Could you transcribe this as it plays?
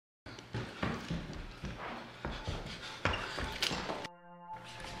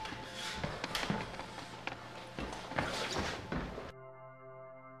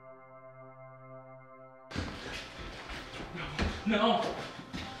No.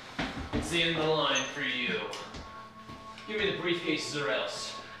 It's the end of the line for you. Give me the briefcases or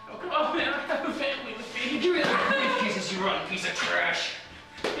else. Oh, come on, man. I have a family to feed. Give me the briefcases, you rotten piece of trash.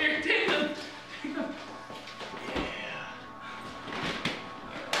 Here, take them. Take them. Yeah.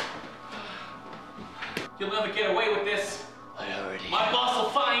 You'll never get away with this. I already... My boss will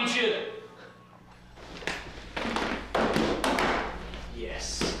find you.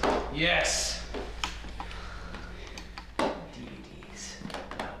 Yes. Yes. DVDs.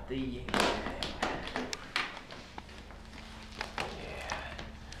 About the Yin.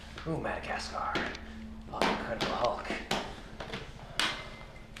 Yeah. Ooh, Madagascar. Oh, Incredible Hulk.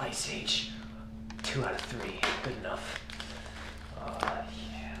 Ice Age. 2 out of 3. Good enough.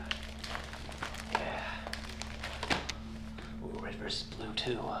 Yeah. Yeah. Ooh, Red vs. Blue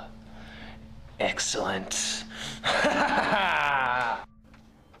too. Excellent.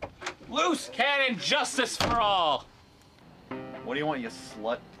 Loose cannon justice for all. What do you want, you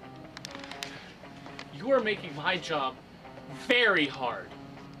slut? You are making my job very hard.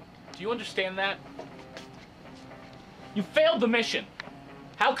 Do you understand that? You failed the mission.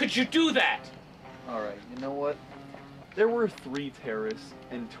 How could you do that? Alright, you know what? There were 3 terrorists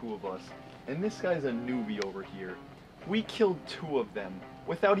and 2 of us. And this guy's a newbie over here. We killed 2 of them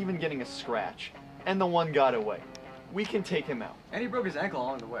without even getting a scratch. And the one got away. We can take him out. And he broke his ankle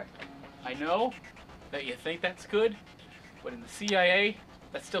along the way. I know that you think that's good, but in the CIA,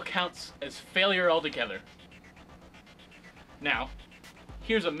 that still counts as failure altogether. Now,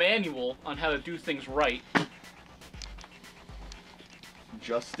 here's a manual on how to do things right.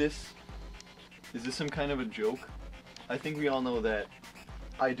 Justice? Is this some kind of a joke? I think we all know that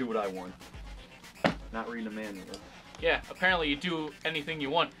I do what I want. Not reading a manual. Yeah, apparently you do anything you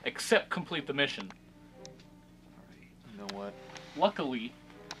want except complete the mission. Alright, you know what? Luckily,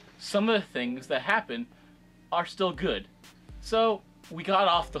 some of the things that happen are still good. So, we got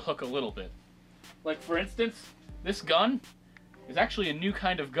off the hook a little bit. Like, for instance, this gun is actually a new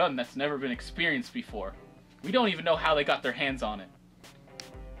kind of gun that's never been experienced before. We don't even know how they got their hands on it.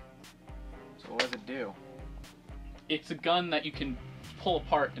 So what does it do? It's a gun that you can pull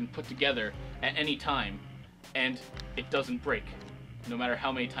apart and put together at any time, and it doesn't break, no matter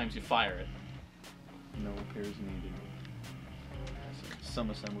how many times you fire it. No repairs needed. Some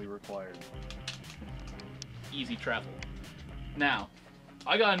assembly required. Easy travel. Now,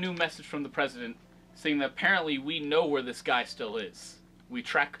 I got a new message from the president saying that apparently we know where this guy still is. We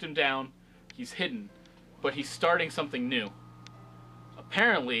tracked him down, he's hidden, but he's starting something new.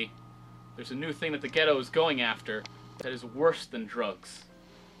 Apparently, there's a new thing that the ghetto is going after that is worse than drugs.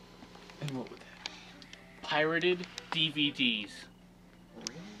 And what would that be? Pirated DVDs.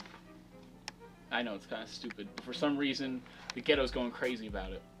 Really? I know, it's kind of stupid, but for some reason, the ghetto's going crazy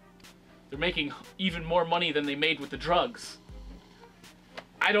about it. They're making even more money than they made with the drugs.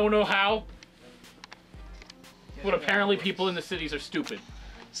 I don't know how, but apparently people in the cities are stupid.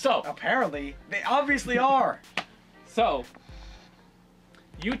 So, Apparently, they obviously are. So,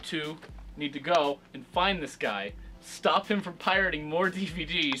 you two need to go and find this guy, stop him from pirating more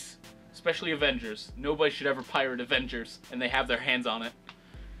DVDs, especially Avengers. Nobody should ever pirate Avengers, and they have their hands on it.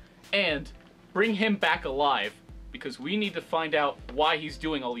 And bring him back alive, because we need to find out why he's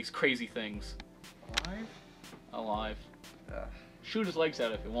doing all these crazy things. Alive? Alive. Shoot his legs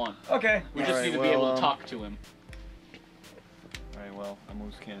out if you want. Okay. We just need to be able to talk to him. Alright, well, I'm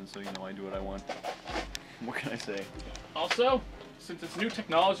loose cannon, so you know I do what I want. What can I say? Also, since it's new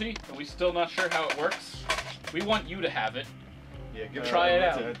technology and we're still not sure how it works, we want you to have it. Yeah, give Try it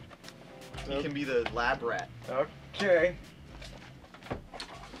out. You can be the lab rat. Okay.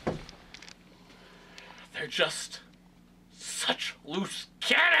 They're just such loose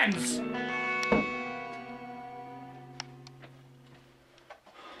cannons!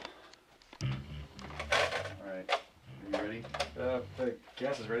 Alright, are you ready? The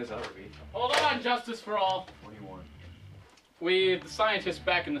gas is ready as ever be. Hold on, Justice for All. What do you want? The scientists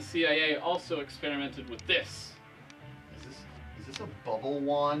back in the CIA also experimented with this. Is this a bubble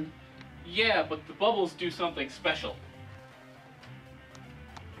wand? Yeah, but the bubbles do something special.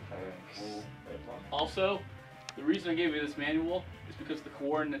 Also, the reason I gave you this manual is because the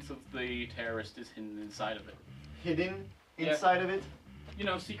coordinates of the terrorist is hidden inside of it. Hidden inside of it? You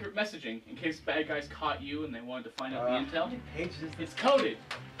know, secret messaging, in case bad guys caught you and they wanted to find out the How intel. many pages is this? It's coded.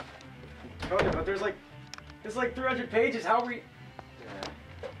 Coded, but there's like 300 pages. How are we?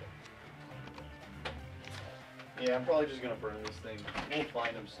 Yeah, I'm probably just gonna burn this thing. We'll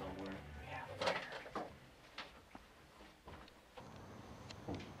find him somewhere.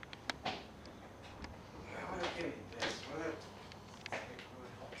 Okay, this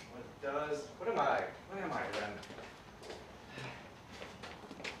what am I then?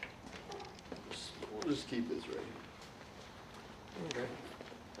 just keep this right here. Okay.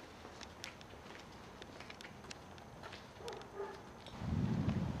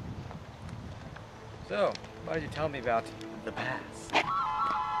 So, why did you tell me about the past? I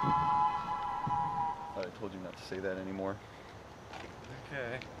told you not to say that anymore.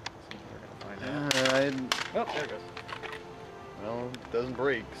 Okay. So we're gonna find out. Oh, there it goes. well, it doesn't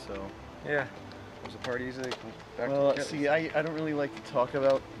break, so. Yeah. There's a part easily comes back Well, to see, I don't really like to talk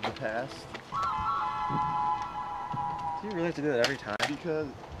about the past. Do you really have to do that every time? Because,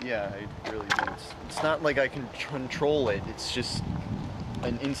 yeah, I really do. It's not like I can control it. It's just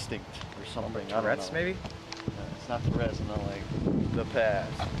an instinct or something. I don't Tourette's, know. maybe? It's not Tourette's, it's not like the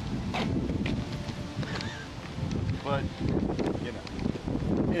past. But, you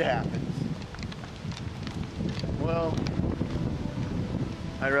know, it happens. Well,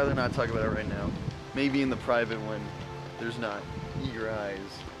 I'd rather not talk about it right now. Maybe in the private when there's not eager eyes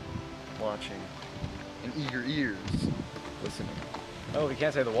watching and eager ears listening. Oh, we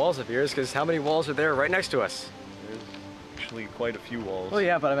can't say the walls have ears, because how many walls are there right next to us? There's actually quite a few walls. Well,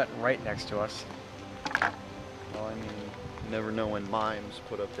 yeah, but I meant right next to us. Well, I mean, you never know when mimes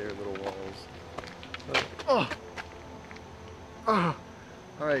put up their little walls. But, Oh! Oh!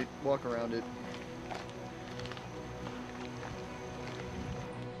 Alright, walk around it.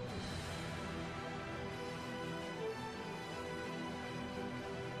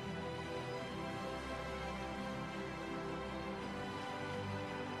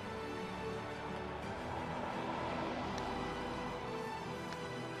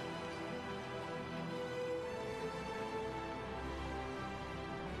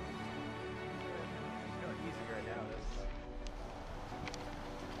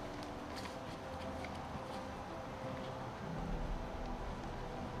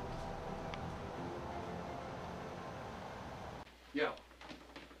 Yo.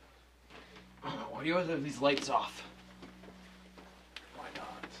 Why do you always have these lights off? Why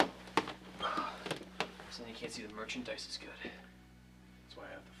not? So then you can't see the merchandise as good. That's why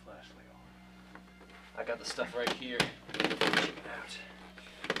I have the flashlight on. I got the stuff right here. Check it out.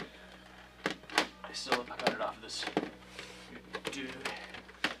 I got it off of this dude.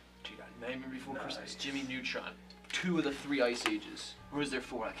 Dude, Nightmare Before Christmas, Jimmy Neutron. 2 of the 3 Ice Ages. Or was there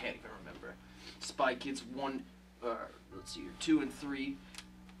 4? I can't even remember. Spy Kids 1, let's see here, 2 and 3.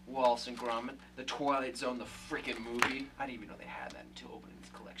 Wallace and Gromit. The Twilight Zone, the frickin' movie. I didn't even know they had that until opening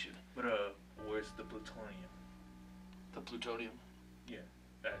this collection. But where's the plutonium? The plutonium? Yeah,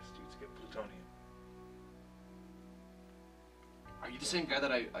 asked you to get plutonium. Are you the same guy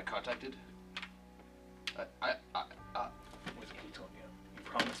that I contacted? Where's the plutonium? You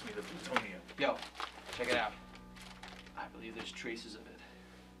promised me the plutonium. Yo, check it out. I believe there's traces of it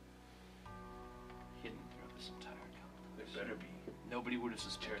hidden throughout this entire complex. There better be. Nobody would have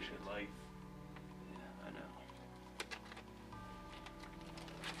Cherish suspected. your life. Yeah, I know.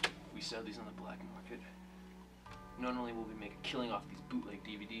 We sell these on the black market. Not only will we make a killing off these bootleg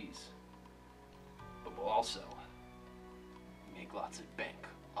DVDs, but we'll also make lots of bank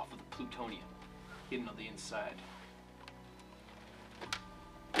off of the plutonium hidden on the inside.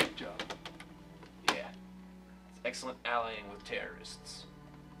 Good job. Yeah. It's excellent allying with terrorists.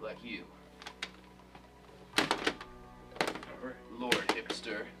 Like you. Alright. Lord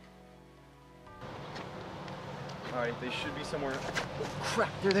Hipster. Alright, they should be somewhere. Oh, crap,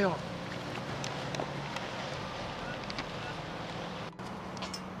 there they are.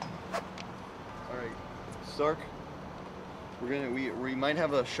 Alright, Stark. We might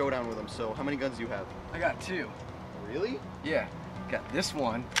have a showdown with them, so how many guns do you have? I got 2. Really? Yeah. Got this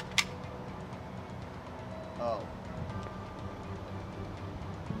one. Oh.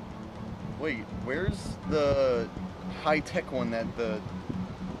 Wait, where's the high-tech one that the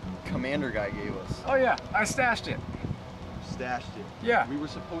commander guy gave us? Oh yeah, I stashed it. Stashed it. Yeah. We were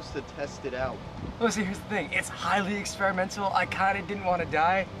supposed to test it out. Well, see, here's the thing. It's highly experimental. I kind of didn't want to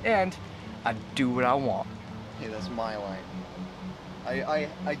die, and I do what I want. Hey, that's my line.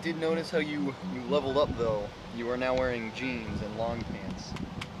 I did notice how you leveled up, though. You are now wearing jeans and long pants.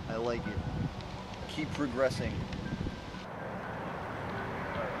 I like it. Keep progressing.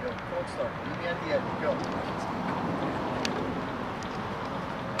 Alright, go. Come on, Stark. Meet me at the edge. Go.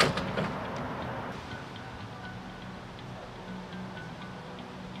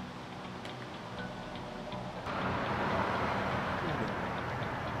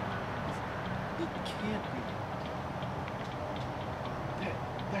 It can't be.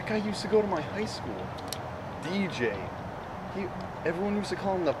 That guy used to go to my high school. DJ. Everyone used to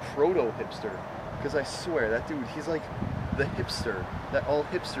call him the Proto-Hipster. Because I swear, that dude, he's like the hipster that all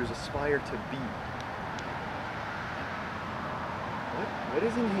hipsters aspire to be. What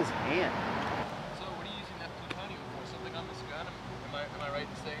is in his hand? So, what are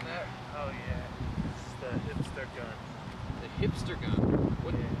saying that? Oh yeah, it's the hipster gun. The hipster gun.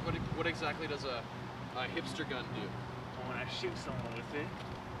 What exactly does a hipster gun do? Well, when I shoot someone with it,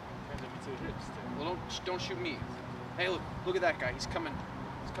 turns them into a hipster. Well, don't shoot me. Hey, look at that guy. He's coming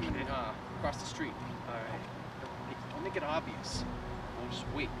across the street. All right. Don't make it obvious. I'll just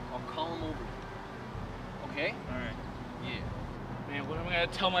wait. I'll call him over. Okay? All right. Yeah. Man, what am I gonna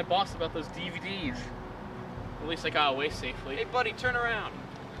tell my boss about those DVDs? At least I got away safely. Hey, buddy, turn around.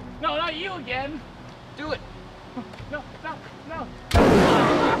 No, not you again! Do it. No, no, no!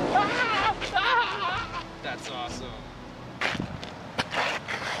 That's awesome.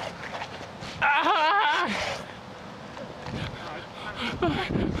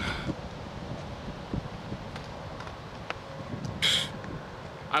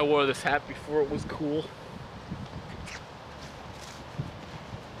 I wore this hat before it was cool.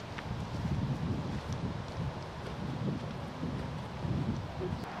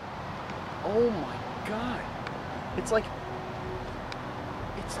 Oh my god. It's like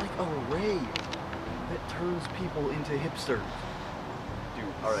a ray that turns people into hipsters.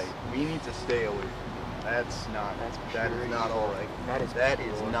 Dude, alright, we need to stay away from it. That is not alright. That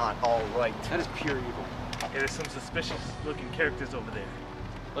is not alright. That is pure evil. Yeah, there's some suspicious looking characters over there.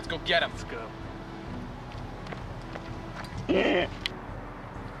 Let's go get him. Let's go.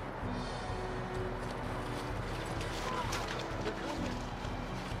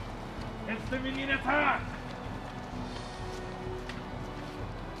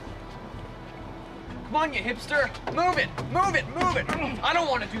 Come on, you hipster. Move it. Move it. Move it. I don't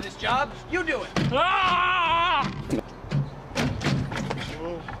want to do this job. You do it.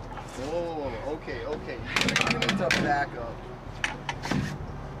 Whoa, okay. You need to back up.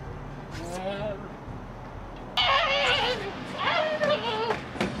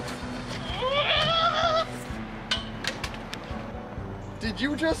 Did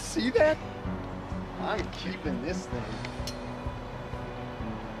you just see that? I'm keeping this thing.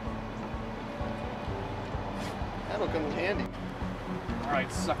 That'll come in handy. All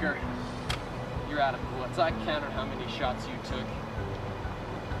right, sucker. You're out of the woods. I counted how many shots you took.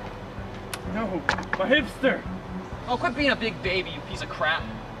 No, my hipster. Oh, quit being a big baby, you piece of crap.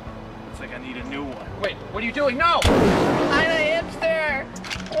 Looks like I need a new one. Wait, what are you doing? No! I'm a hipster!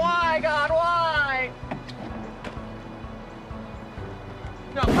 Why, God, why?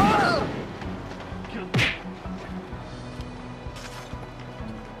 No. Oh!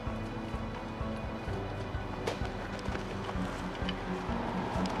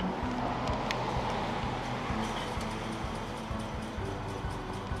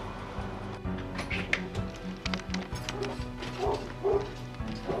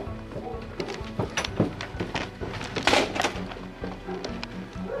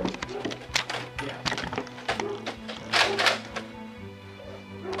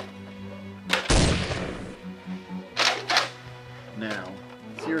 Now,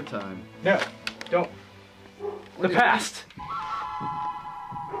 it's your time. No, don't. The past.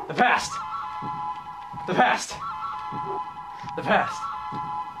 The past. The past. The past.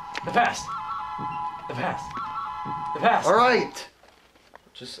 The past. The past. The past. All right.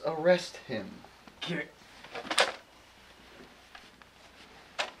 Just arrest him. Give it.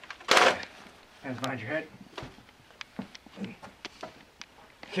 Hands behind your head.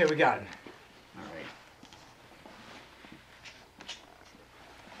 Okay, we got him. All right.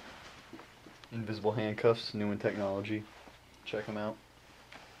 Invisible handcuffs, new in technology. Check them out.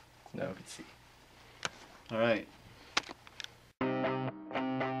 No one can see. All right.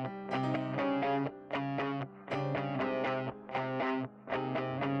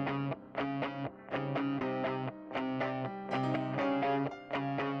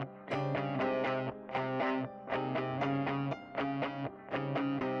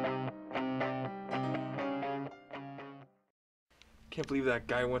 Can't believe that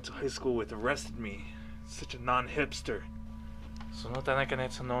guy I went to high school with arrested me. Such a non-hipster.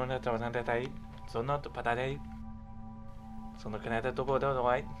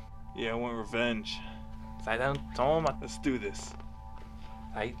 Yeah, I want revenge. Let's do this.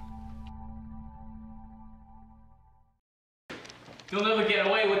 You'll never get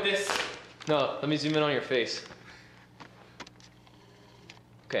away with this. No, let me zoom in on your face.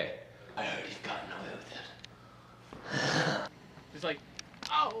 Okay. I heard you've gotten away with it. He's like,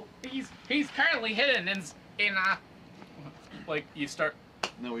 oh, he's currently hidden in like you start.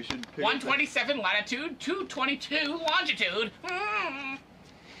 No, we should pick 127 latitude, 222 longitude.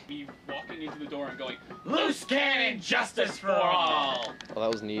 Me walking into the door and going, loose cannon, justice for all. Oh,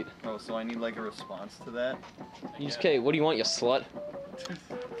 that was neat. Oh, so I need like a response to that? Okay, what do you want, you slut?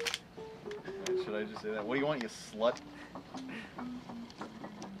 Should I just say that? What do you want, you slut?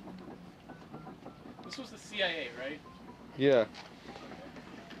 This was the CIA, right? Yeah.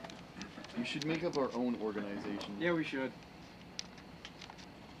 We should make up our own organization. Yeah, we should.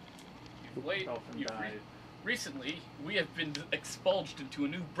 Recently, we have been expunged into a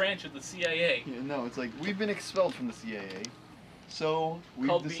new branch of the CIA. Yeah, no, it's like we've been expelled from the CIA, so we've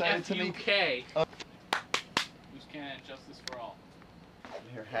called decided the to make. FUK. Who's Canada Justice for All?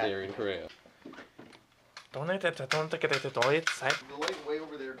 They're in Korea. Don't let that side. The light way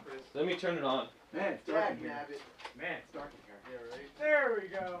over there, Chris. Let me turn it on. Man, it's dark in here. Man, it's dark in here. Yeah, right? There we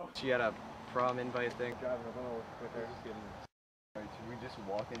go. She had a prom invite thing. Driving a little with her. Alright, should we just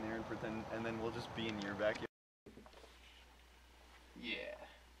walk in there and pretend, and then we'll just be in your backyard? Yeah.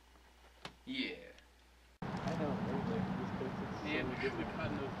 Yeah. I know, right? Like, this place is so And different. we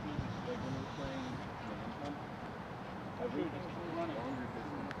cut those movies like when we're playing Manhunt.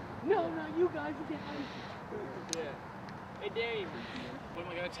 No, not you guys again. Yeah. Hey Dave. What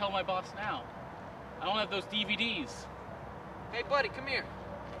am I gonna tell my boss now? I don't have those DVDs. Hey, buddy, come here.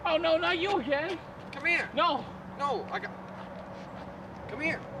 Oh no, not you again. Come here. No. No, I got. Come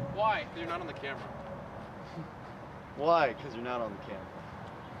here. Why? You're not on the camera. Why? Because you're not on the camera.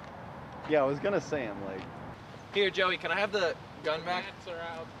 Yeah, I was gonna say, I'm like. Here, Joey, can I have the gun back? Mats are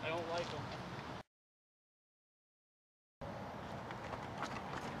out. I don't like them.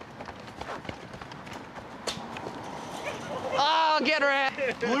 Oh, get her!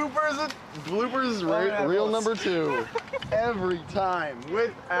 Bloopers reel number 2. Every time,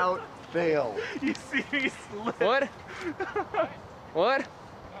 without fail. You see me slip. What? What?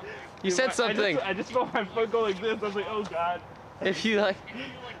 You said something. I just felt my foot go like this. I was like, oh god. If you like.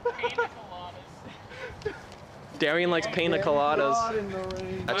 Pina coladas. Darian likes pina coladas. God in the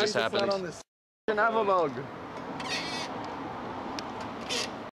rain. That just It's not happened. on this. Have a bug.